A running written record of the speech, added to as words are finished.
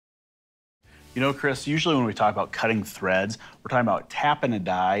You know, Chris, usually when we talk about cutting threads, we're talking about tap and a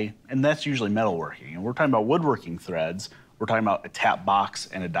die, and that's usually metalworking. And we're talking about woodworking threads, we're talking about a tap box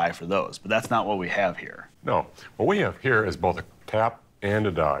and a die for those, but that's not what we have here. No, what we have here is both a tap and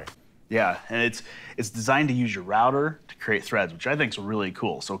a die. Yeah, and it's designed to use your router to create threads, which I think is really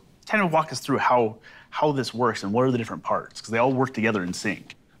cool. So kind of walk us through how this works and what are the different parts, because they all work together in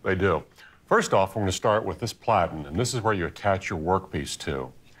sync. They do. First off, we're going to start with this platen, and this is where you attach your workpiece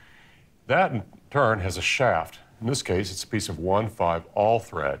to. That, in turn, has a shaft. In this case, it's a piece of 1/5 all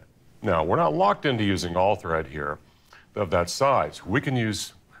thread. Now, we're not locked into using all thread here of that size. We can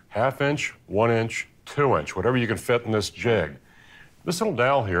use 1/2 inch, 1 inch, 2 inch, whatever you can fit in this jig. This little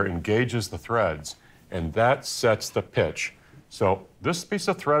dowel here engages the threads, and that sets the pitch. So this piece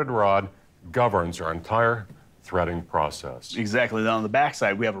of threaded rod governs our entire threading process. Exactly. Then on the back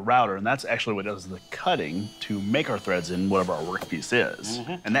side, we have a router, and that's actually what does the cutting to make our threads in whatever our workpiece is.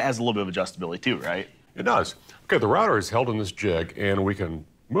 And that has a little bit of adjustability too, right? It does. Okay, the router is held in this jig, and we can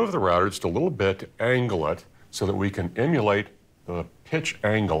move the router just a little bit to angle it so that we can emulate the pitch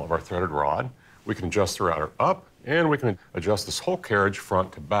angle of our threaded rod. We can adjust the router up, and we can adjust this whole carriage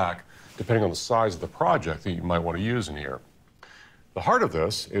front to back, depending on the size of the project that you might want to use in here. The heart of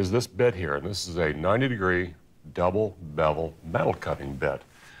this is this bit here, and this is a 90-degree double bevel metal cutting bit,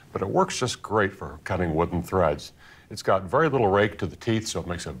 but it works just great for cutting wooden threads. It's got very little rake to the teeth, so it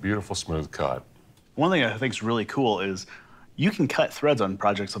makes a beautiful smooth cut. One thing I think is really cool is you can cut threads on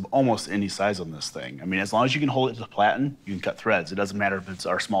projects of almost any size on this thing. I mean, as long as you can hold it to the platen, you can cut threads. It doesn't matter if it's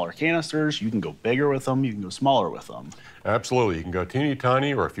our smaller canisters, you can go bigger with them, you can go smaller with them. Absolutely, you can go teeny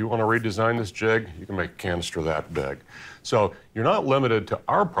tiny, or if you want to redesign this jig, you can make a canister that big. So you're not limited to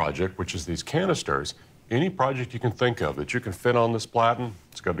our project, which is these canisters. Any project you can think of that you can fit on this platen,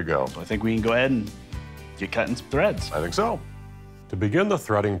 it's good to go. So I think we can go ahead and get cutting some threads. I think so. To begin the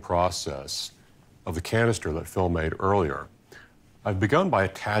threading process of the canister that Phil made earlier, I've begun by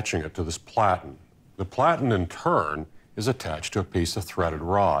attaching it to this platen. The platen, in turn, is attached to a piece of threaded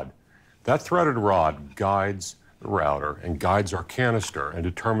rod. That threaded rod guides the router and guides our canister and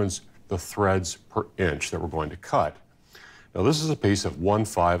determines the threads per inch that we're going to cut. Now, this is a piece of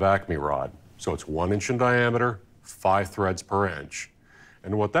 1/5 Acme rod. So it's 1 inch in diameter, 5 threads per inch.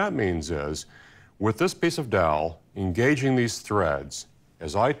 And what that means is, with this piece of dowel engaging these threads,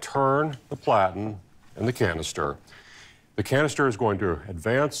 as I turn the platen and the canister is going to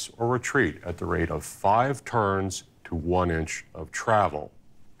advance or retreat at the rate of 5 turns to 1 inch of travel.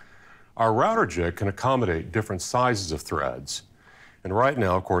 Our router jig can accommodate different sizes of threads. And right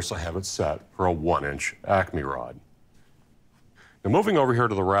now, of course, I have it set for a 1 inch Acme rod. Now, moving over here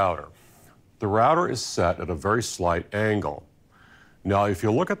to the router. The router is set at a very slight angle. Now, if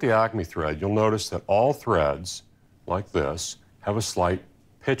you look at the Acme thread, you'll notice that all threads, like this, have a slight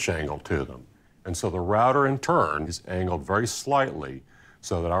pitch angle to them. And so the router, in turn, is angled very slightly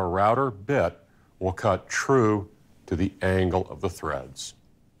so that our router bit will cut true to the angle of the threads.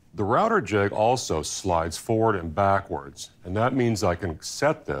 The router jig also slides forward and backwards, and that means I can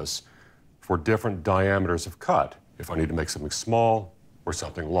set this for different diameters of cut if I need to make something small or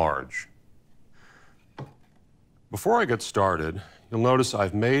something large. Before I get started, you'll notice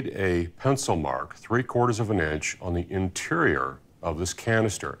I've made a pencil mark 3/4 of an inch on the interior of this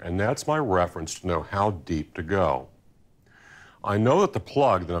canister, and that's my reference to know how deep to go. I know that the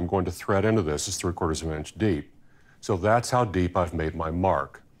plug that I'm going to thread into this is 3/4 of an inch deep, so that's how deep I've made my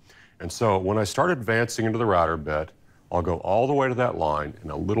mark. And so when I start advancing into the router bit, I'll go all the way to that line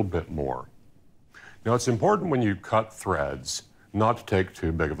and a little bit more. Now, it's important when you cut threads not to take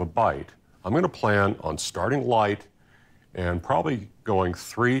too big of a bite. I'm going to plan on starting light and probably going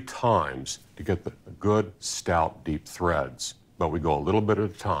 3 times to get the good, stout, deep threads. But we go a little bit at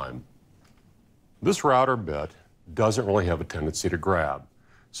a time. This router bit doesn't really have a tendency to grab,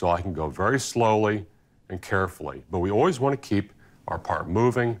 so I can go very slowly and carefully. But we always want to keep our part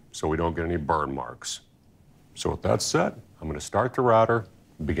moving so we don't get any burn marks. So with that said, I'm going to start the router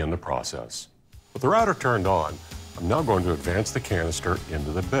and begin the process. With the router turned on, I'm now going to advance the canister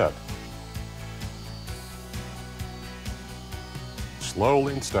into the bit.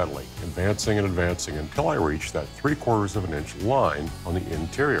 Slowly and steadily, advancing and advancing until I reach that 3/4 of an inch line on the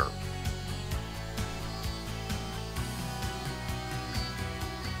interior.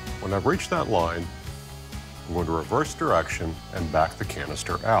 When I've reached that line, I'm going to reverse direction and back the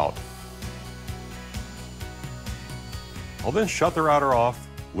canister out. I'll then shut the router off,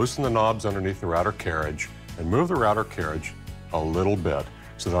 loosen the knobs underneath the router carriage, and move the router carriage a little bit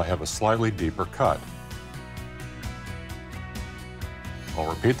so that I have a slightly deeper cut. I'll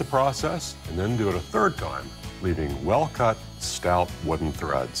repeat the process and then do it a 3rd time, leaving well-cut, stout wooden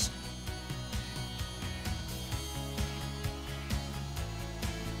threads.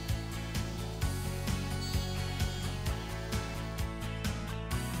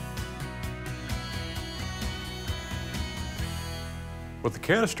 With the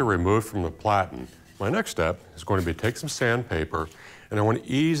canister removed from the platen, my next step is going to be take some sandpaper, and I want to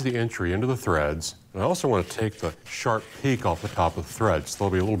ease the entry into the threads, and I also want to take the sharp peak off the top of the threads, so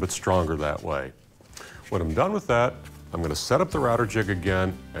they'll be a little bit stronger that way. When I'm done with that, I'm going to set up the router jig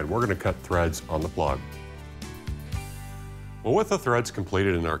again, and we're going to cut threads on the plug. Well, with the threads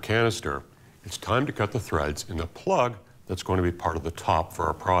completed in our canister, it's time to cut the threads in the plug that's going to be part of the top for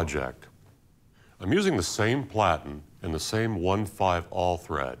our project. I'm using the same platen and the same 1/5 awl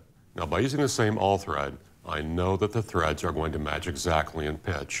thread. Now, by using the same awl thread, I know that the threads are going to match exactly in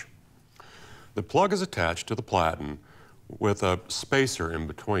pitch. The plug is attached to the platen with a spacer in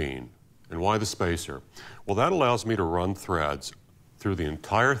between. And why the spacer? Well, that allows me to run threads through the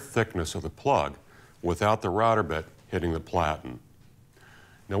entire thickness of the plug without the router bit hitting the platen.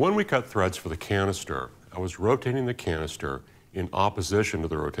 Now, when we cut threads for the canister, I was rotating the canister in opposition to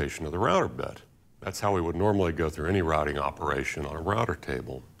the rotation of the router bit. That's how we would normally go through any routing operation on a router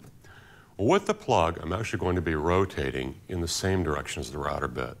table. Well, with the plug, I'm actually going to be rotating in the same direction as the router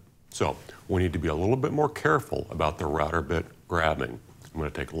bit. So we need to be a little bit more careful about the router bit grabbing. I'm going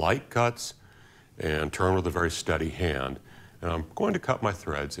to take light cuts and turn with a very steady hand, and I'm going to cut my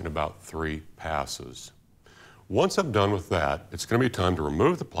threads in about 3 passes. Once I'm done with that, it's going to be time to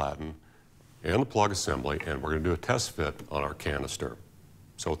remove the platen and the plug assembly, and we're going to do a test fit on our canister.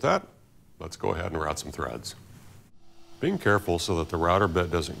 So with that, let's go ahead and route some threads. Being careful so that the router bit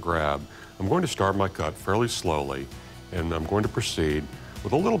doesn't grab, I'm going to start my cut fairly slowly, and I'm going to proceed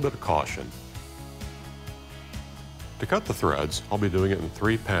with a little bit of caution. To cut the threads, I'll be doing it in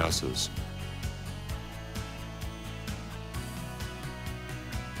 3 passes.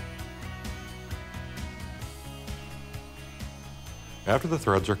 After the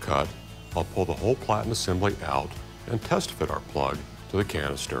threads are cut, I'll pull the whole platen assembly out and test fit our plug to the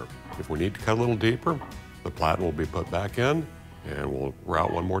canister. If we need to cut a little deeper, the platen will be put back in and we'll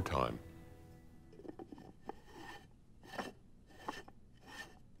route one more time.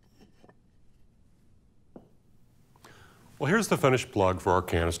 Well, here's the finished plug for our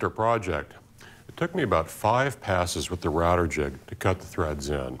canister project. It took me about 5 passes with the router jig to cut the threads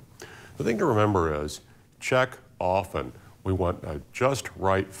in. The thing to remember is, check often. We want a just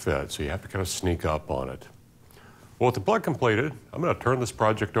right fit, so you have to kind of sneak up on it. Well, with the plug completed, I'm going to turn this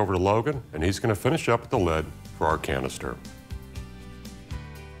project over to Logan, and he's going to finish up with the lid for our canister.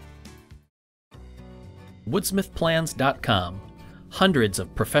 Woodsmithplans.com. Hundreds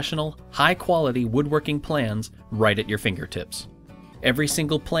of professional, high-quality woodworking plans right at your fingertips. Every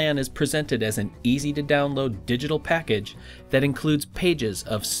single plan is presented as an easy-to-download digital package that includes pages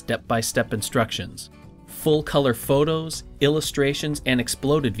of step-by-step instructions, full-color photos, illustrations, and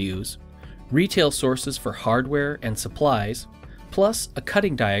exploded views, retail sources for hardware and supplies, plus a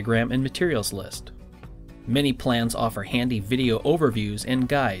cutting diagram and materials list. Many plans offer handy video overviews and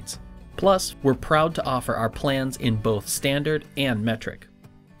guides. Plus, we're proud to offer our plans in both standard and metric.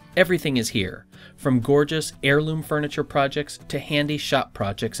 Everything is here, from gorgeous heirloom furniture projects to handy shop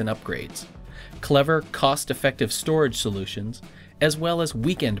projects and upgrades, clever, cost-effective storage solutions, as well as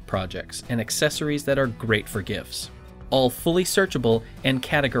weekend projects and accessories that are great for gifts. All fully searchable and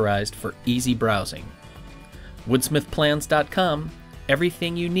categorized for easy browsing. Woodsmithplans.com,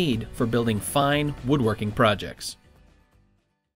 everything you need for building fine woodworking projects.